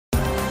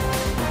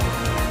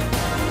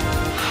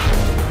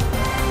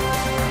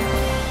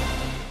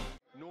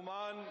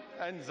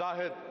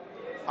Zahid,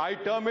 I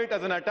term it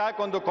as an attack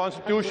on the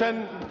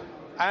Constitution,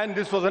 and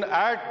this was an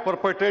act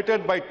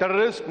perpetrated by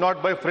terrorists,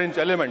 not by fringe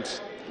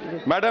elements.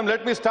 Madam,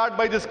 let me start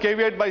by this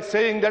caveat by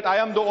saying that I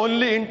am the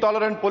only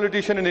intolerant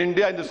politician in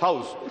India in this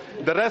house.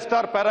 The rest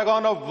are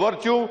paragon of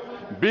virtue,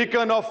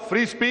 beacon of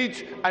free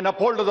speech, and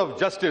upholders of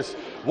justice.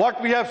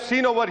 What we have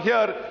seen over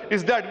here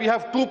is that we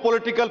have two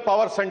political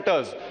power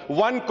centers.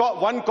 One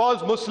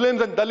calls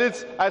Muslims and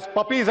Dalits as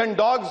puppies and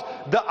dogs.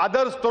 The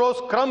other throws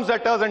crumbs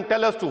at us and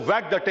tells us to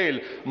wag the tail.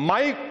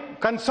 My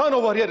concern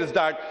over here is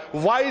that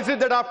why is it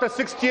that after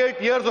 68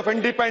 years of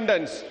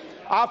independence,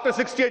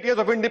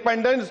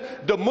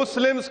 the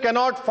Muslims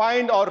cannot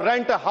find or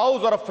rent a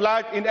house or a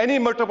flat in any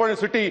metropolitan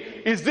city?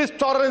 Is this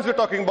tolerance we're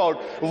talking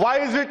about? Why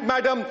is it,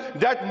 madam,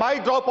 that my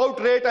dropout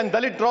rate and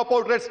Dalit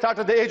dropout rate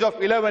starts at the age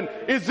of 11?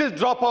 Is this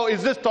dropout?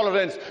 Is this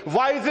tolerance?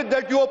 Why is it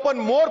that you open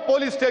more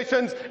police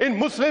stations in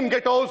Muslim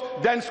ghettos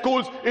than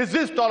schools? Is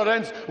this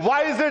tolerance?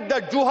 Why is it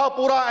that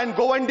Juhapura and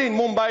Govandi in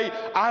Mumbai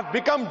have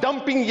become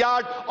dumping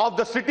yard of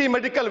the city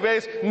medical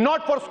waste,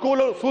 not for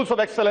schools of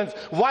excellence?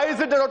 Why is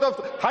it that out of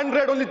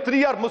 100, only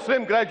 3 are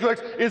Muslim graduates?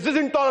 Is this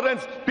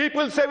intolerance?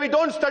 People say we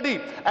don't study.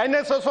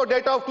 NSSO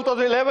data of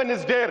 2011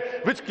 is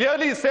there, which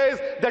clearly says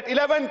that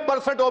 11%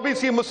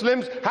 OBC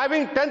Muslims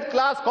having 10th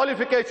class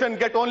qualification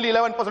get only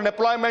 11%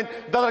 employment,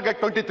 the other get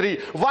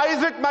 23. Why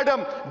is it,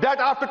 madam, that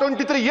after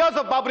 23 years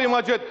of Babri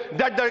Masjid,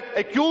 that the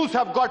accused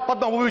have got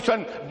Padma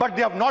Bhushan, but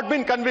they have not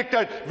been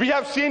convicted? We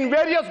have seen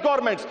various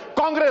governments,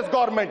 Congress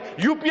government,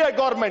 UPI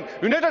government,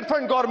 United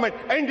Front government,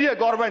 NDA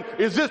government.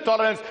 Is this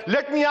tolerance?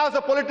 Let me ask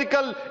a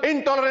political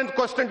intolerant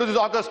question to this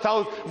August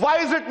House. Why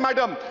is it,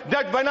 madam,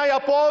 that when I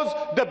oppose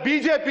the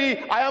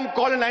BJP, I am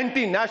called an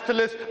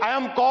anti-nationalist, I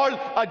am called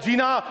a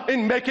Jinnah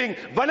in making?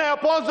 When I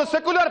oppose the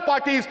secular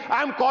parties,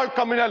 I am called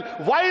communal.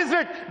 Why is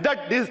it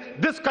that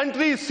this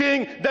country is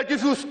saying that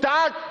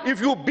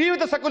if you be with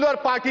the secular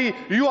party,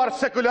 you are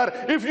secular?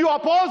 If you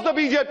oppose the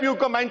BJP, you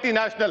come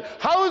anti-national.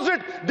 How is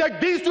it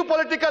that these two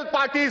political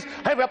parties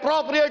have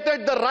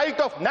appropriated the right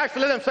of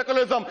nationalism and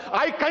secularism?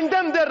 I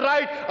condemn their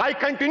right. I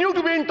continue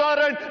to be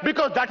intolerant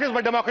because that is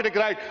my democratic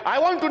right. I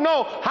want to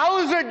know, how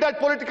is it that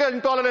political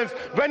intolerance,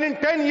 when in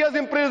 10 years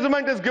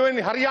imprisonment is given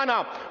in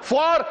Haryana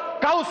for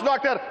cow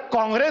slaughter,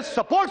 Congress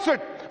supports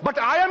it? But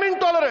I am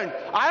intolerant.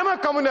 I am a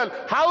communal.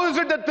 How is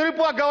it that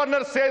Tripura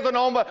governor says on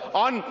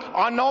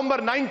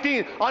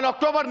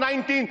October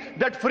 19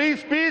 that free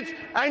speech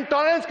and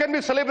tolerance can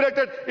be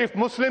celebrated if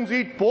Muslims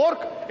eat pork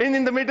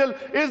in the middle?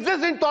 Is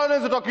this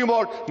intolerance we're talking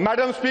about?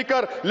 Madam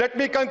Speaker, let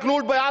me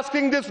conclude by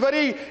asking this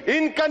very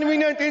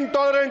inconvenient,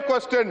 intolerant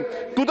question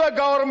to the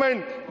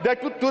government,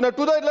 to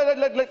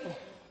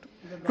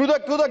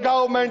the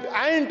government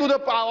and to the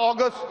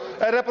August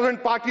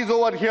represent parties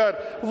over here.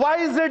 Why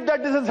is it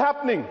that this is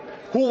happening?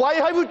 Why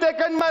have you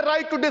taken my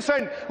right to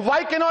dissent?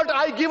 Why cannot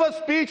I give a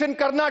speech in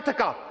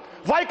Karnataka?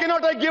 Why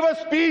cannot I give a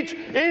speech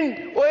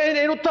in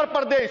Uttar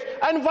Pradesh?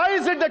 And why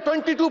is it that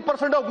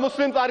 22% of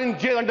Muslims are in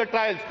jail under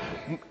trials?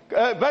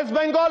 West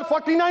Bengal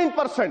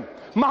 49%.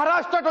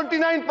 Maharashtra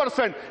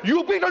 29%,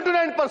 UP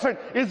 29%.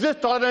 Is this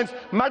tolerance?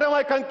 Madam,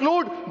 I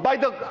conclude by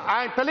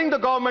telling the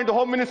government, the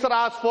Home Minister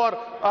asked for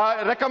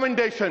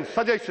recommendations,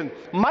 suggestions.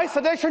 My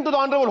suggestion to the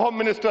Honorable Home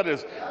Minister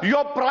is,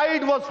 your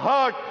pride was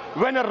hurt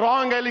when a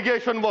wrong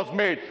allegation was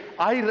made.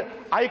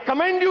 I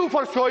commend you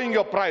for showing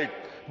your pride.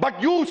 But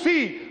you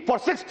see, for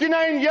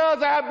 69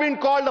 years I have been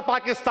called a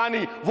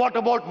Pakistani. What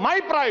about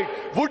my pride?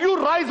 Would you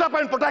rise up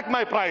and protect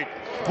my pride?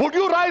 Would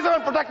you rise up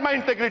and protect my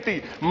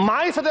integrity?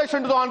 My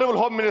suggestion to the Honorable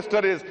Home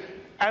Minister is,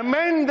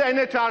 amend the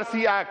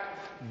NHRC Act.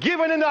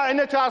 Given the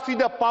NHRC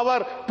the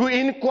power to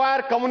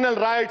inquire communal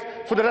rights,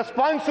 so the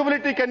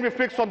responsibility can be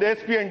fixed on the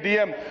SP and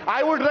DM.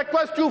 I would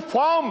request you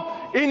form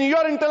in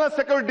your internal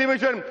security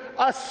division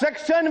a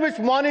section which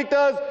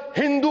monitors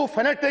Hindu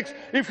fanatics.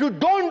 If you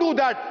don't do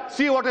that,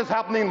 see what is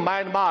happening in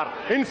Myanmar,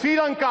 in Sri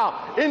Lanka,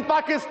 in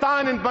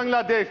Pakistan, in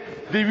Bangladesh.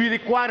 We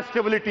require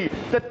stability.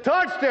 The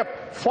third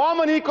step,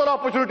 form an Equal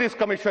Opportunities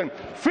Commission.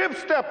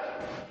 Fifth step,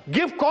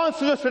 give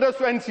constitutional status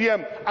to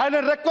NCM. And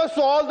a request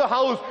to all the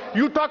House,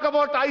 you talk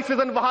about ISIS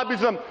and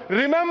Wahhabism.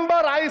 Remember,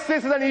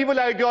 ISIS is an evil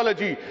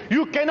ideology.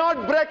 You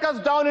cannot break us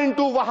down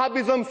into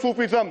Wahhabism,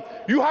 Sufism.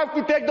 You have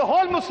to take the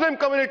whole Muslim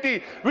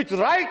community, which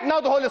right now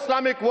the whole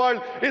Islamic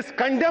world is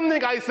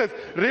condemning ISIS.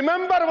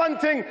 Remember one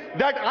thing,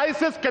 that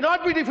ISIS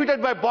cannot be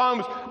defeated by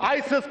bombs.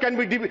 ISIS can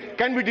be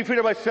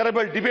defeated by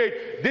cerebral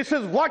debate. This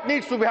is what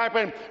needs to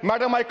happen.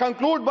 Madam, I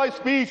conclude my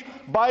speech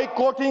by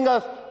quoting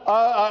a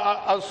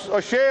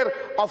शेर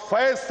of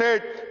Faiz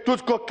said,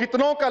 तुझको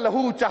कितनों का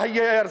लहू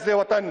चाहिए अर्ज़े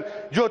वतन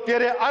जो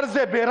तेरे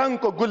अर्ज़े बेरंग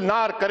को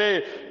गुलनार करे,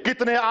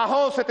 कितने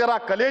आहों से तेरा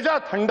कलेजा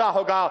ठंडा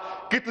होगा,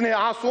 कितने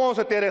आंसुओं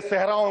से तेरे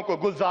सहराओं को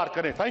गुलजार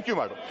करे. Thank you,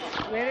 madam.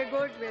 Very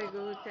good,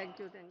 thank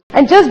you.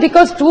 And just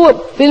because two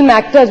film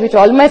actors, which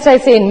almost I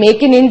say in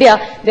Make in India,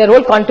 their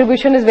whole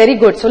contribution is very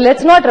good. So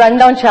let's not run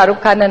down Shah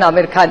Rukh Khan and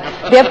Amir Khan.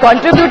 They have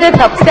contributed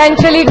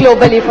substantially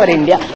globally for India.